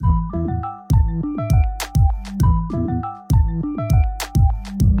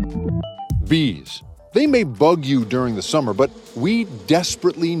Bees. They may bug you during the summer, but we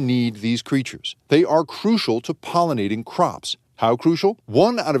desperately need these creatures. They are crucial to pollinating crops. How crucial?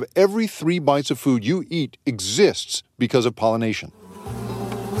 1 out of every 3 bites of food you eat exists because of pollination.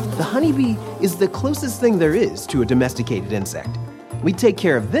 The honeybee is the closest thing there is to a domesticated insect. We take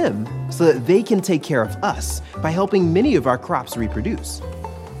care of them so that they can take care of us by helping many of our crops reproduce.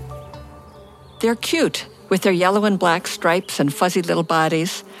 They're cute, with their yellow and black stripes and fuzzy little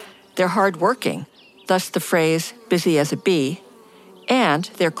bodies. They're hardworking, thus the phrase, busy as a bee. And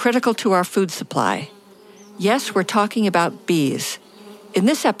they're critical to our food supply. Yes, we're talking about bees. In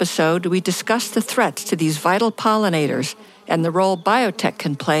this episode, we discuss the threats to these vital pollinators and the role biotech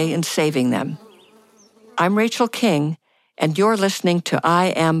can play in saving them. I'm Rachel King, and you're listening to I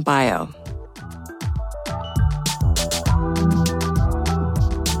Am Bio.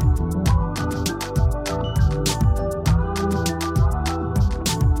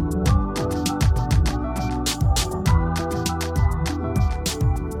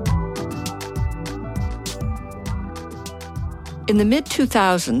 In the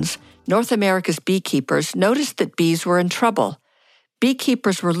mid-2000s, North America's beekeepers noticed that bees were in trouble.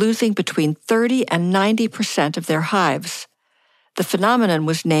 Beekeepers were losing between 30 and 90% of their hives. The phenomenon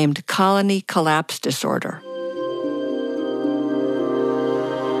was named colony collapse disorder.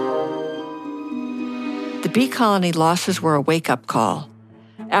 The bee colony losses were a wake-up call.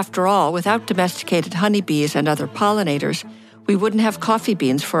 After all, without domesticated honeybees and other pollinators, we wouldn't have coffee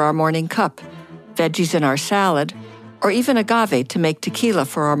beans for our morning cup, veggies in our salad, or even agave to make tequila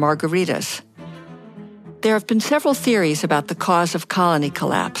for our margaritas. There have been several theories about the cause of colony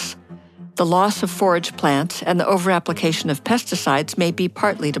collapse. The loss of forage plants and the overapplication of pesticides may be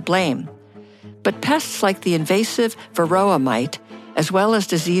partly to blame. But pests like the invasive varroa mite, as well as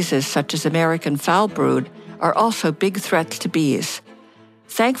diseases such as American foul brood, are also big threats to bees.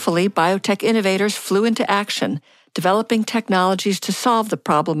 Thankfully, biotech innovators flew into action, developing technologies to solve the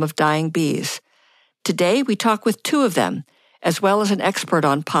problem of dying bees. Today, we talk with 2 of them, as well as an expert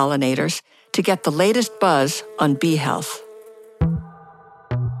on pollinators, to get the latest buzz on bee health.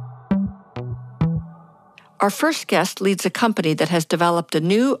 Our first guest leads a company that has developed a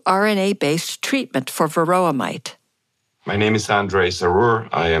new RNA-based treatment for varroa mite. My name is Andre Zarur.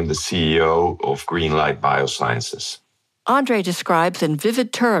 I am the CEO of Greenlight Biosciences. Andre describes in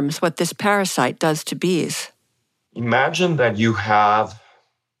vivid terms what this parasite does to bees. Imagine that you have,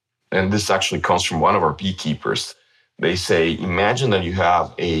 and this actually comes from one of our beekeepers. They say, imagine that you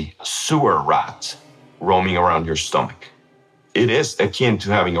have a sewer rat roaming around your stomach. It is akin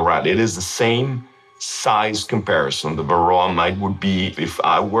to having a rat. It is the same size comparison. The varroa mite would be, if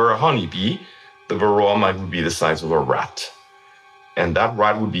I were a honeybee, the varroa mite would be the size of a rat. And that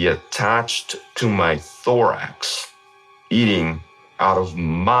rat would be attached to my thorax, eating out of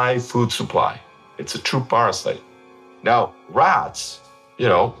my food supply. It's a true parasite. Now, rats,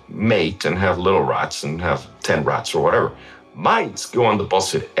 mate and have little rats and have 10 rats or whatever. Mites go and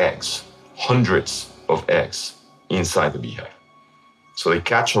deposit eggs, hundreds of eggs inside the beehive. So they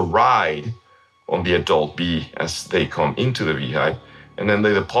catch a ride on the adult bee as they come into the beehive, and then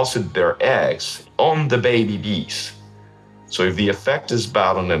they deposit their eggs on the baby bees. So if the effect is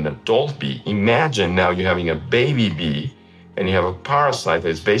bad on an adult bee, imagine now you're having a baby bee and you have a parasite that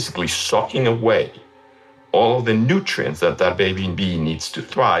is basically sucking away all of the nutrients that baby bee needs to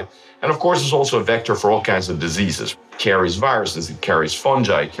thrive. And of course, it's also a vector for all kinds of diseases. It carries viruses, it carries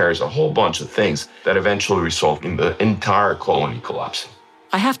fungi, it carries a whole bunch of things that eventually result in the entire colony collapsing.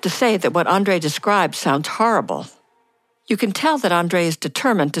 I have to say that what Andre described sounds horrible. You can tell that Andre is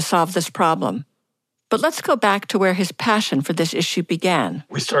determined to solve this problem. But let's go back to where his passion for this issue began.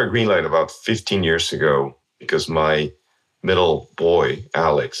 We started Greenlight about 15 years ago because my middle boy,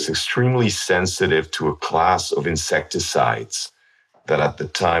 Alex, is extremely sensitive to a class of insecticides that at the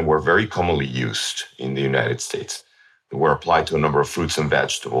time were very commonly used in the United States. They were applied to a number of fruits and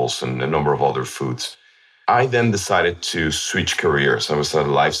vegetables and a number of other foods. I then decided to switch careers. I was a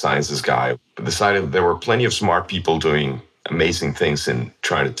life sciences guy, but decided that there were plenty of smart people doing amazing things in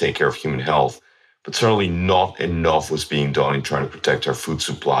trying to take care of human health, but certainly not enough was being done in trying to protect our food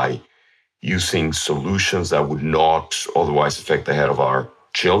supply using solutions that would not otherwise affect the health of our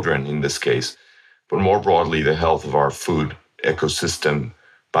children in this case, but more broadly, the health of our food ecosystem,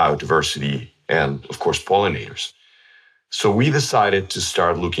 biodiversity, and of course, pollinators. So we decided to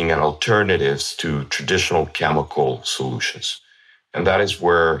start looking at alternatives to traditional chemical solutions. And that is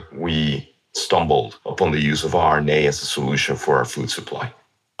where we stumbled upon the use of RNA as a solution for our food supply.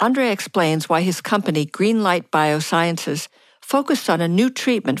 Andre explains why his company, Greenlight Biosciences, focused on a new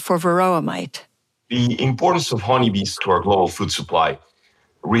treatment for varroa mite. The importance of honeybees to our global food supply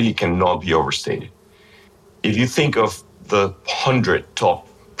really cannot be overstated. If you think of the 100 top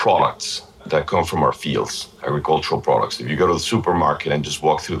products that come from our fields, agricultural products, if you go to the supermarket and just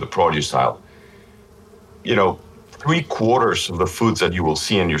walk through the produce aisle, 3/4 of the foods that you will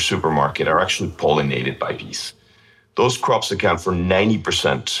see in your supermarket are actually pollinated by bees. Those crops account for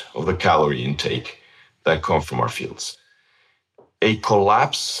 90% of the calorie intake that come from our fields. A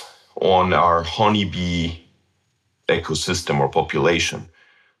collapse on our honeybee ecosystem or population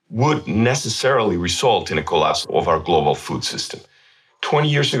would necessarily result in a collapse of our global food system. 20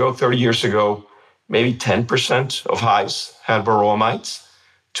 years ago, 30 years ago, maybe 10% of hives had varroa mites.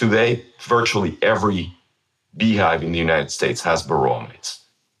 Today, virtually every beehive in the United States has varroa mites.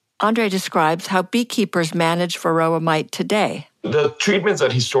 Andre describes how beekeepers manage varroa mite today. The treatments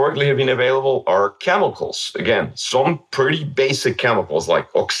that historically have been available are chemicals. Again, some pretty basic chemicals like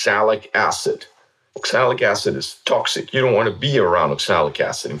oxalic acid. Oxalic acid is toxic. You don't want to be around oxalic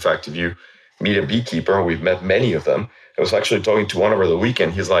acid. In fact, if you meet a beekeeper, and we've met many of them, I was actually talking to one over the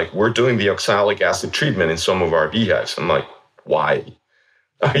weekend. He's like, we're doing the oxalic acid treatment in some of our beehives. I'm like, why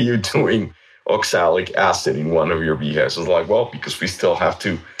are you doing oxalic acid in one of your beehives? I was like, well, because we still have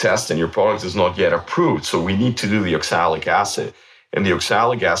to test and your product is not yet approved. So we need to do the oxalic acid. And the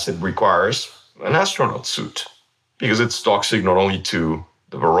oxalic acid requires an astronaut suit because it's toxic not only to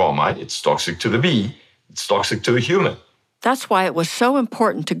the varroa mite, it's toxic to the bee, it's toxic to the human. That's why it was so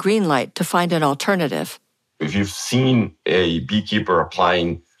important to Greenlight to find an alternative. If you've seen a beekeeper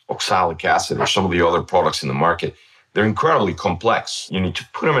applying oxalic acid or some of the other products in the market, they're incredibly complex. You need to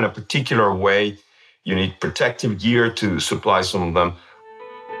put them in a particular way. You need protective gear to supply some of them.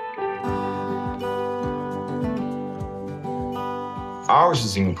 Ours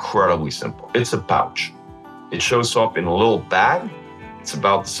is incredibly simple. It's a pouch. It shows up in a little bag. It's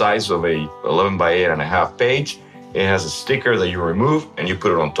about the size of a 11 by 8.5 page. It has a sticker that you remove and you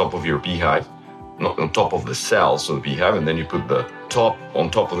put it on top of your beehive, not on top of the cells of the beehive, and then you put the top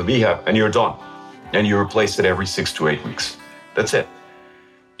on top of the beehive and you're done. And you replace it every 6 to 8 weeks. That's it.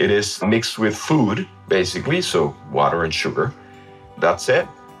 It is mixed with food, basically, so water and sugar. That's it.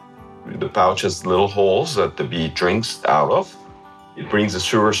 The pouch has little holes that the bee drinks out of. It brings the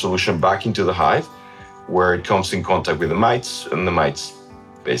sugar solution back into the hive, where it comes in contact with the mites, and the mites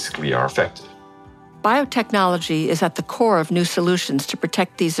basically are affected. Biotechnology is at the core of new solutions to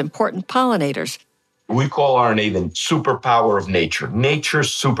protect these important pollinators. We call RNA the superpower of nature.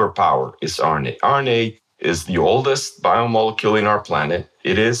 Nature's superpower is RNA. RNA is the oldest biomolecule in our planet.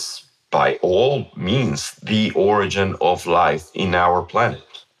 It is, by all means, the origin of life in our planet.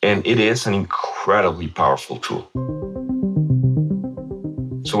 And it is an incredibly powerful tool.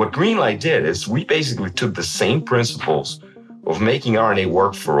 So what Greenlight did is we basically took the same principles of making RNA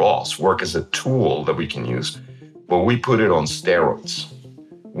work for us, work as a tool that we can use, but we put it on steroids.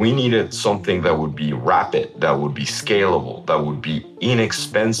 We needed something that would be rapid, that would be scalable, that would be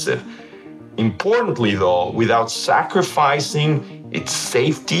inexpensive. Importantly, though, without sacrificing its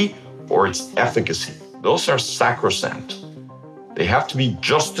safety or its efficacy. Those are sacrosanct. They have to be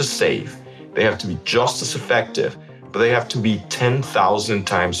just as safe, they have to be just as effective, but they have to be 10,000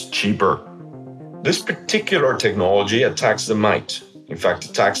 times cheaper. This particular technology attacks the mite. In fact,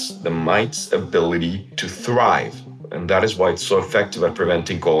 attacks the mite's ability to thrive. And that is why it's so effective at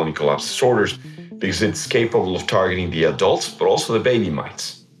preventing colony collapse disorders, because it's capable of targeting the adults, but also the baby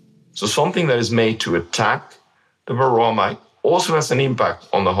mites. So something that is made to attack the varroa mite also has an impact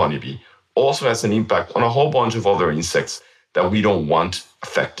on the honeybee, also has an impact on a whole bunch of other insects that we don't want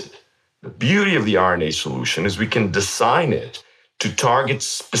affected. The beauty of the RNA solution is we can design it to target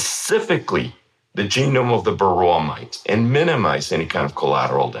specifically the genome of the varroa mite and minimize any kind of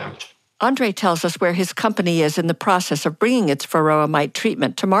collateral damage. Andre tells us where his company is in the process of bringing its varroa mite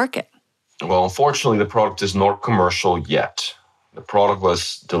treatment to market. Well, unfortunately, the product is not commercial yet. The product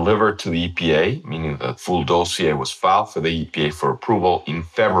was delivered to the EPA, meaning the full dossier was filed for the EPA for approval in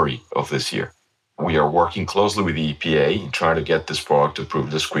February of this year. We are working closely with the EPA in trying to get this product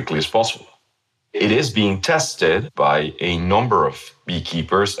approved as quickly as possible. It is being tested by a number of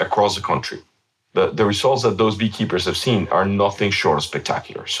beekeepers across the country. The results that those beekeepers have seen are nothing short of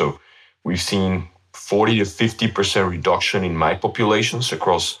spectacular. So we've seen 40 to 50% reduction in mite populations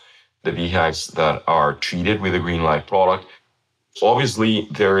across the beehives that are treated with the Greenlight product. Obviously,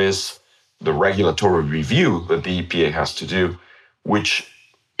 there is the regulatory review that the EPA has to do, which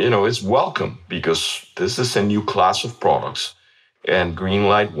is welcome because this is a new class of products. And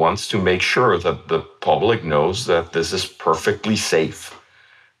Greenlight wants to make sure that the public knows that this is perfectly safe,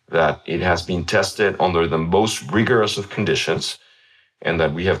 that it has been tested under the most rigorous of conditions, and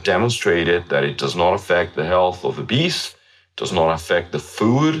that we have demonstrated that it does not affect the health of the bees, does not affect the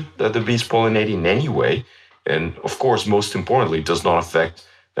food that the bees pollinate in any way, and of course, most importantly, does not affect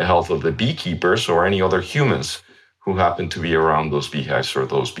the health of the beekeepers or any other humans who happen to be around those beehives or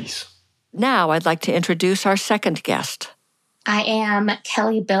those bees. Now I'd like to introduce our second guest. I am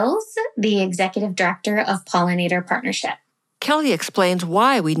Kelly Bills, the Executive Director of Pollinator Partnership. Kelly explains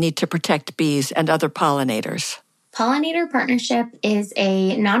why we need to protect bees and other pollinators. Pollinator Partnership is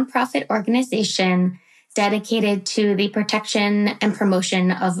a nonprofit organization dedicated to the protection and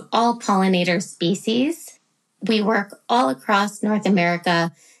promotion of all pollinator species. We work all across North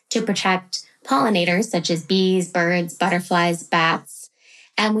America to protect pollinators such as bees, birds, butterflies, bats,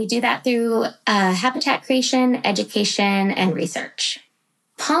 and we do that through habitat creation, education, and research.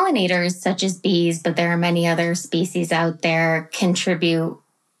 Pollinators such as bees, but there are many other species out there, contribute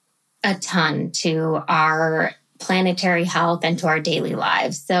a ton to our planetary health and to our daily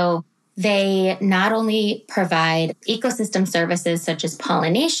lives. So they not only provide ecosystem services such as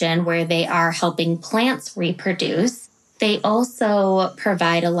pollination, where they are helping plants reproduce, they also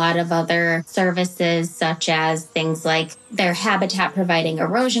provide a lot of other services such as things like their habitat providing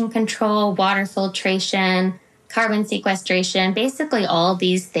erosion control, water filtration, carbon sequestration, basically all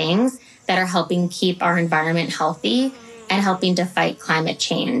these things that are helping keep our environment healthy and helping to fight climate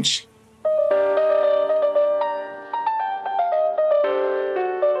change.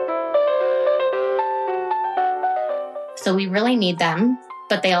 So we really need them,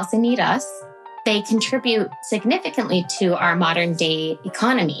 but they also need us. They contribute significantly to our modern day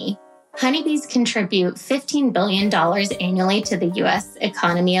economy. Honeybees contribute $15 billion annually to the U.S.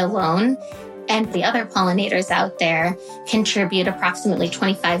 economy alone, and the other pollinators out there contribute approximately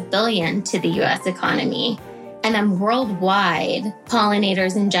 $25 billion to the U.S. economy. And then worldwide,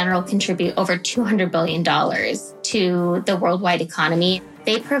 pollinators in general contribute over $200 billion to the worldwide economy.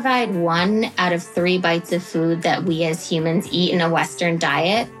 They provide 1 out of 3 bites of food that we as humans eat in a Western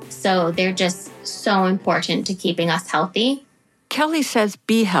diet. So they're just so important to keeping us healthy. Kelly says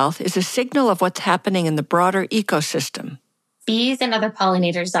bee health is a signal of what's happening in the broader ecosystem. Bees and other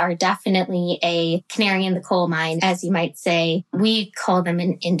pollinators are definitely a canary in the coal mine, as you might say. We call them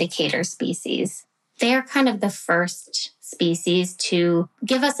an indicator species. They are kind of the first species to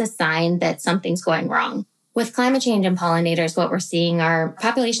give us a sign that something's going wrong. With climate change and pollinators, what we're seeing are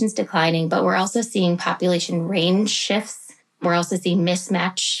populations declining, but we're also seeing population range shifts. We're also seeing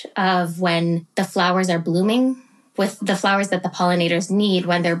mismatch of when the flowers are blooming with the flowers that the pollinators need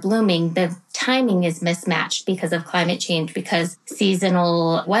when they're blooming. The timing is mismatched because of climate change, because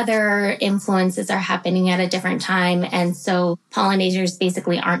seasonal weather influences are happening at a different time. And so pollinators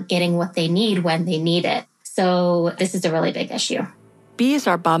basically aren't getting what they need when they need it. So this is a really big issue. Bees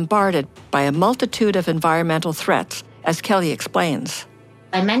are bombarded by a multitude of environmental threats, as Kelly explains.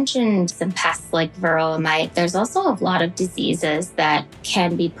 I mentioned some pests like varroa mite. There's also a lot of diseases that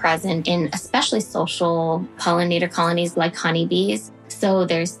can be present in especially social pollinator colonies like honeybees. So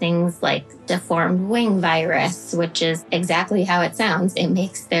there's things like deformed wing virus, which is exactly how it sounds. It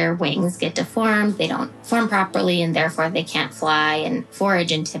makes their wings get deformed. They don't form properly, and therefore they can't fly and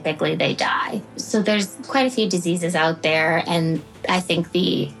forage, and typically they die. So there's quite a few diseases out there, and I think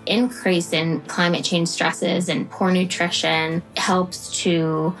the increase in climate change stresses and poor nutrition helps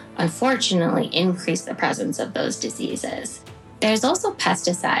to, unfortunately, increase the presence of those diseases. There's also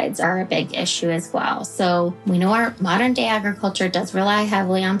pesticides are a big issue as well. So we know our modern day agriculture does rely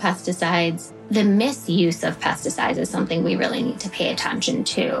heavily on pesticides. The misuse of pesticides is something we really need to pay attention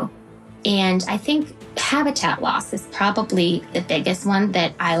to. And I think habitat loss is probably the biggest one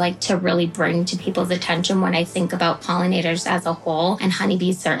that I like to really bring to people's attention when I think about pollinators as a whole, and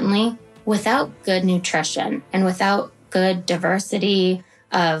honeybees certainly. Without good nutrition and without good diversity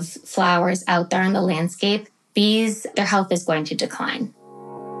of flowers out there in the landscape, bees, their health is going to decline.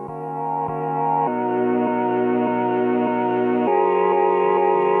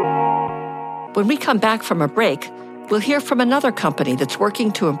 When we come back from a break, we'll hear from another company that's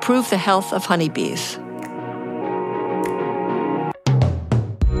working to improve the health of honeybees.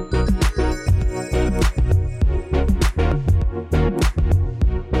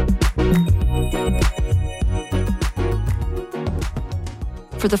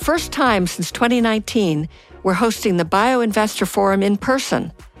 For the first time since 2019, we're hosting the BioInvestor Forum in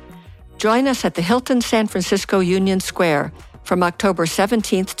person. Join us at the Hilton San Francisco Union Square from October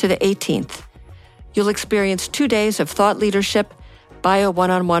 17th to the 18th. You'll experience 2 days of thought leadership, bio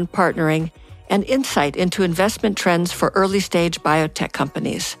one-on-one partnering, and insight into investment trends for early-stage biotech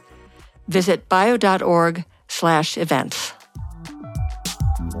companies. Visit bio.org/events.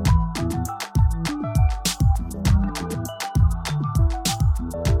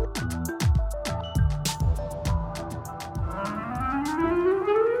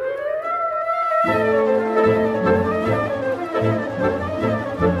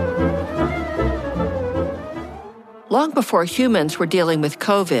 before humans were dealing with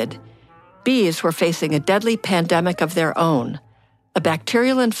COVID, bees were facing a deadly pandemic of their own, a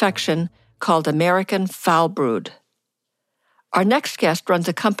bacterial infection called American foul brood. Our next guest runs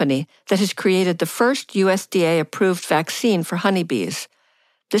a company that has created the first USDA-approved vaccine for honeybees.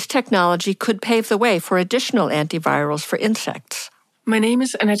 This technology could pave the way for additional antivirals for insects. My name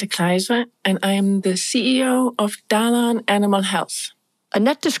is Annette Kleiser, and I am the CEO of Dalan Animal Health.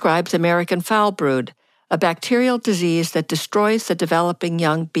 Annette describes American foul brood, a bacterial disease that destroys the developing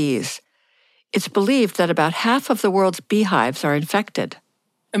young bees. It's believed that about half of the world's beehives are infected.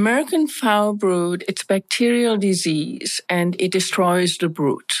 American foul brood, it's a bacterial disease, and it destroys the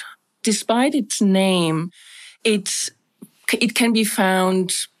brood. Despite its name, it can be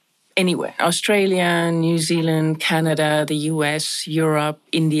found anywhere. Australia, New Zealand, Canada, the US, Europe,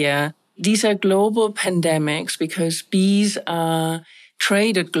 India. These are global pandemics because bees are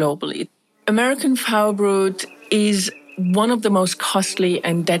traded globally. American foul brood is one of the most costly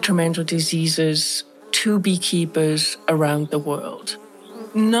and detrimental diseases to beekeepers around the world.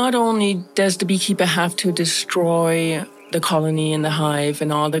 Not only does the beekeeper have to destroy the colony in the hive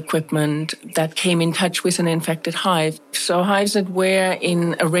and all the equipment that came in touch with an infected hive. So hives that were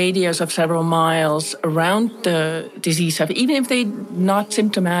in a radius of several miles around the disease hive, even if they're not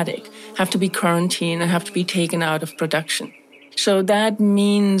symptomatic, have to be quarantined and have to be taken out of production. So that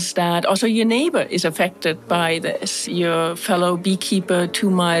means that also your neighbor is affected by this. Your fellow beekeeper 2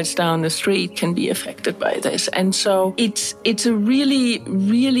 miles down the street can be affected by this. And so it's a really,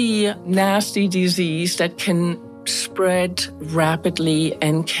 really nasty disease that can spread rapidly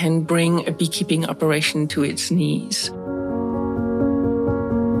and can bring a beekeeping operation to its knees.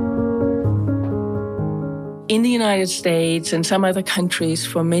 In the United States and some other countries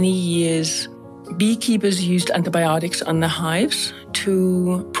for many years, beekeepers used antibiotics on the hives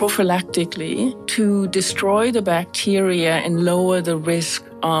to prophylactically to destroy the bacteria and lower the risk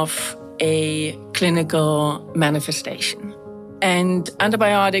of a clinical manifestation. And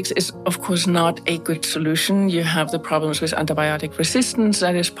antibiotics is, of course, not a good solution. You have the problems with antibiotic resistance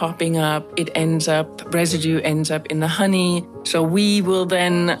that is popping up. Residue ends up in the honey. So we will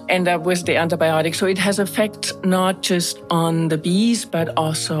then end up with the antibiotic. So it has effects not just on the bees, but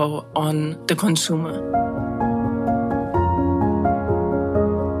also on the consumer.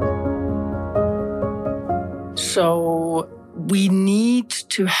 So we need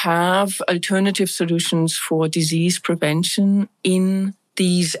to have alternative solutions for disease prevention in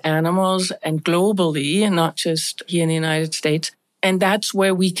these animals and globally, and not just here in the United States. And that's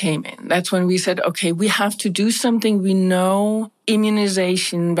where we came in. That's when we said, okay, we have to do something. We know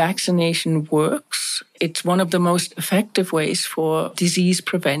immunization, vaccination works. It's one of the most effective ways for disease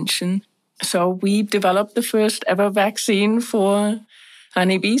prevention. So we developed the first ever vaccine for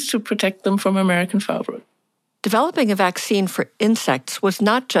honeybees to protect them from American foul brood. Developing a vaccine for insects was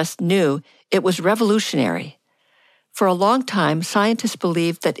not just new, it was revolutionary. For a long time, scientists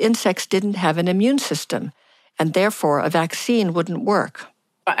believed that insects didn't have an immune system, and therefore a vaccine wouldn't work.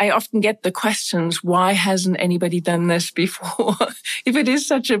 I often get the questions, why hasn't anybody done this before, if it is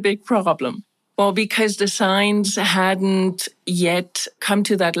such a big problem? Well, because the science hadn't yet come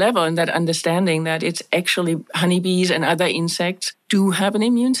to that level and that understanding that it's actually honeybees and other insects do have an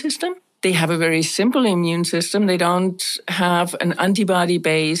immune system. They have a very simple immune system. They don't have an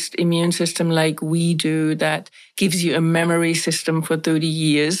antibody-based immune system like we do that gives you a memory system for 30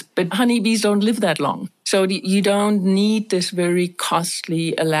 years. But honeybees don't live that long. So you don't need this very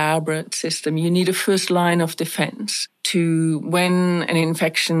costly, elaborate system. You need a first line of defense to when an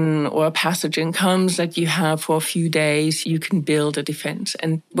infection or a pathogen comes that you have for a few days, you can build a defense.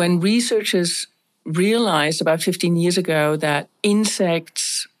 And when researchers realized about 15 years ago that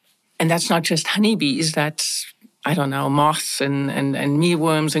insects, and that's not just honeybees, that's, moths and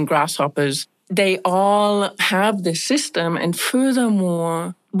mealworms and grasshoppers. They all have this system. And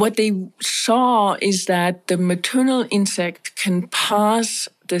furthermore, what they saw is that the maternal insect can pass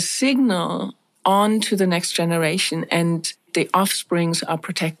the signal on to the next generation and the offsprings are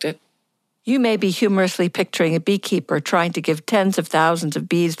protected. You may be humorously picturing a beekeeper trying to give tens of thousands of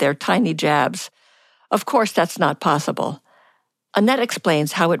bees their tiny jabs. Of course, that's not possible. Annette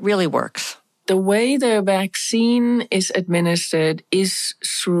explains how it really works. The way the vaccine is administered is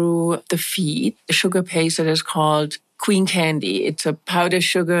through the feed, the sugar paste that is called queen candy. It's a powdered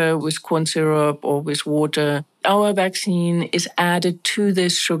sugar with corn syrup or with water. Our vaccine is added to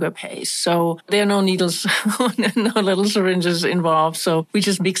this sugar paste. So there are no needles, no little syringes involved. So we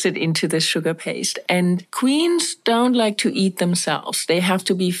just mix it into this sugar paste. And queens don't like to eat themselves. They have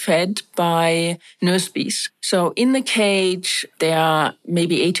to be fed by nurse bees. So in the cage, there are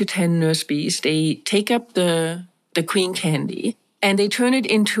maybe 8 to 10 nurse bees. They take up the the queen candy, and they turn it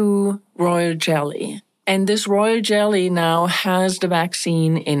into royal jelly. And this royal jelly now has the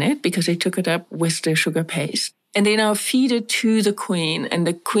vaccine in it because they took it up with the sugar paste. And they now feed it to the queen, and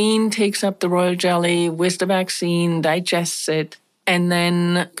the queen takes up the royal jelly with the vaccine, digests it, and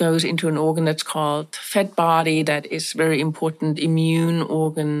then goes into an organ that's called fat body, that is very important immune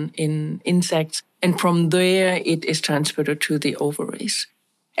organ in insects. And from there, it is transferred to the ovaries.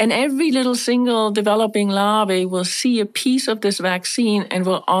 And every little single developing larvae will see a piece of this vaccine and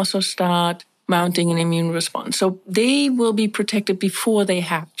will also start mounting an immune response. So they will be protected before they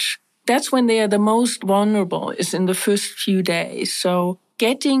hatch. That's when they are the most vulnerable, is in the first few days. So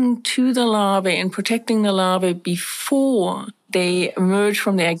getting to the larvae and protecting the larvae before they emerge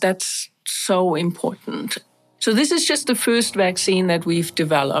from the egg, that's so important. So this is just the first vaccine that we've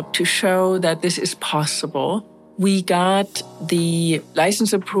developed to show that this is possible. We got the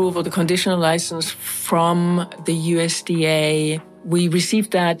license approval, the conditional license from the USDA. We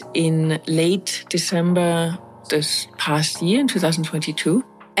received that in late December this past year, in 2022.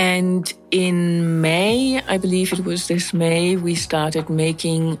 And in May, I believe it was this May, we started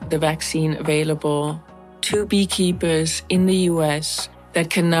making the vaccine available to beekeepers in the US that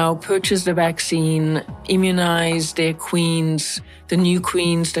can now purchase the vaccine, immunize their queens, the new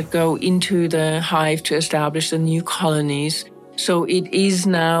queens that go into the hive to establish the new colonies. So it is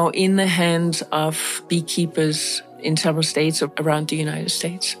now in the hands of beekeepers in several states around the United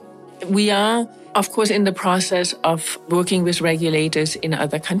States. We are, of course, in the process of working with regulators in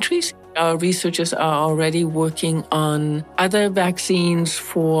other countries. Our researchers are already working on other vaccines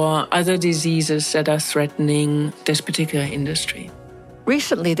for other diseases that are threatening this particular industry.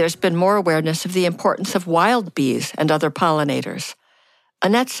 Recently, there's been more awareness of the importance of wild bees and other pollinators.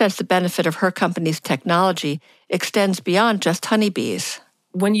 Annette says the benefit of her company's technology extends beyond just honeybees.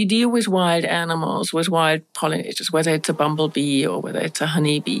 When you deal with wild animals, with wild pollinators, whether it's a bumblebee or whether it's a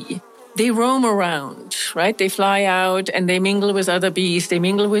honeybee, they roam around, right? They fly out and they mingle with other bees. They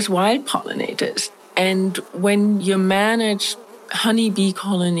mingle with wild pollinators. And when your managed honeybee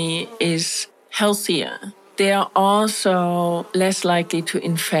colony is healthier, they are also less likely to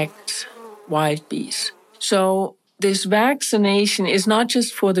infect wild bees. So this vaccination is not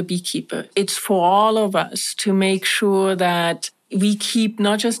just for the beekeeper. It's for all of us to make sure that we keep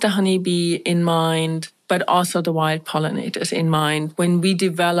not just the honeybee in mind, but also the wild pollinators in mind when we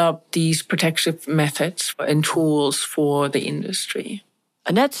develop these protective methods and tools for the industry.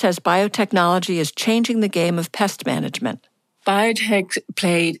 Annette says biotechnology is changing the game of pest management. Biotech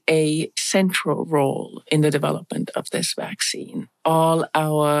played a central role in the development of this vaccine. All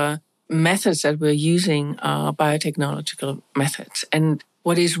our methods that we're using are biotechnological methods. And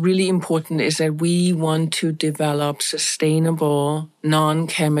what is really important is that we want to develop sustainable,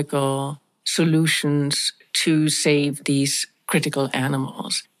 non-chemical solutions to save these critical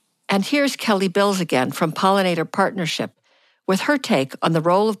animals. And here's Kelly Bills again from Pollinator Partnership with her take on the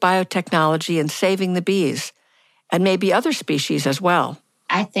role of biotechnology in saving the bees, and maybe other species as well.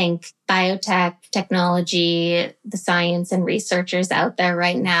 I think biotech, technology, the science and researchers out there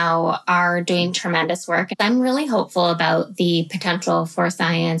right now are doing tremendous work. I'm really hopeful about the potential for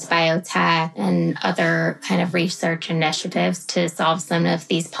science, biotech, and other kind of research initiatives to solve some of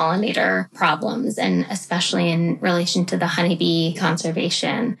these pollinator problems, and especially in relation to the honeybee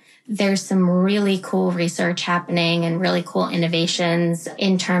conservation. There's some really cool research happening and really cool innovations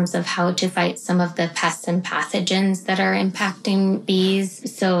in terms of how to fight some of the pests and pathogens that are impacting bees.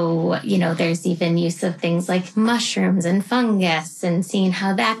 So, there's even use of things like mushrooms and fungus and seeing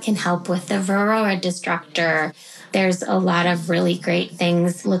how that can help with the varroa destructor. There's a lot of really great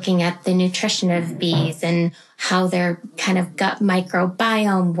things looking at the nutrition of bees and how their kind of gut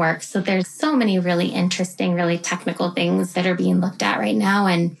microbiome works. So there's so many really interesting, really technical things that are being looked at right now.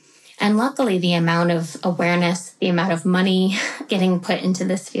 And luckily, the amount of awareness, the amount of money getting put into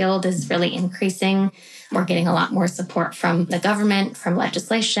this field is really increasing. We're getting a lot more support from the government, from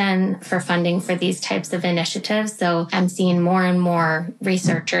legislation, for funding for these types of initiatives. So I'm seeing more and more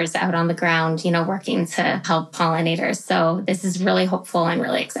researchers out on the ground, working to help pollinators. So this is really hopeful and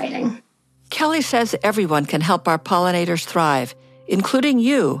really exciting. Kelly says everyone can help our pollinators thrive, including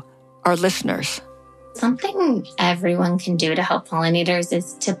you, our listeners. Something everyone can do to help pollinators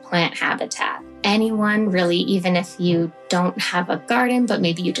is to plant habitat. Anyone, really, even if you don't have a garden, but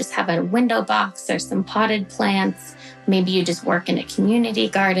maybe you just have a window box or some potted plants, maybe you just work in a community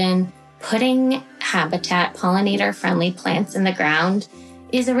garden, putting habitat, pollinator-friendly plants in the ground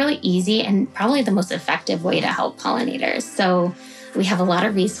is a really easy and probably the most effective way to help pollinators. So We have a lot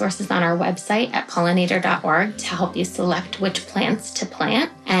of resources on our website at pollinator.org to help you select which plants to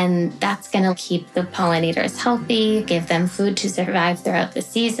plant. And that's going to keep the pollinators healthy, give them food to survive throughout the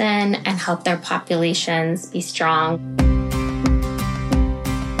season, and help their populations be strong.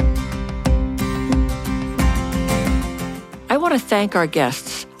 I want to thank our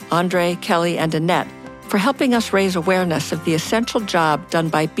guests, Andre, Kelly, and Annette, for helping us raise awareness of the essential job done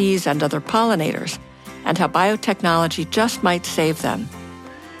by bees and other pollinators, and how biotechnology just might save them.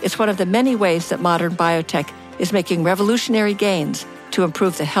 It's one of the many ways that modern biotech is making revolutionary gains to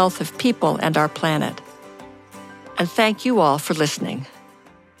improve the health of people and our planet. And thank you all for listening.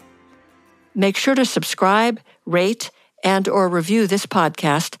 Make sure to subscribe, rate, and/or review this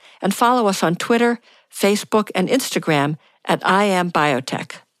podcast, and follow us on Twitter, Facebook, and Instagram at I Am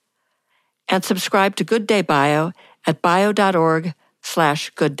Biotech. And subscribe to Good Day Bio at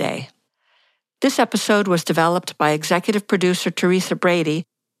bio.org/goodday. This episode was developed by executive producer Teresa Brady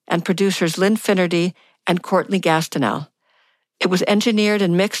and producers Lynn Finnerty and Courtney Gastineau. It was engineered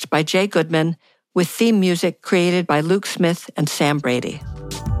and mixed by Jay Goodman, with theme music created by Luke Smith and Sam Brady.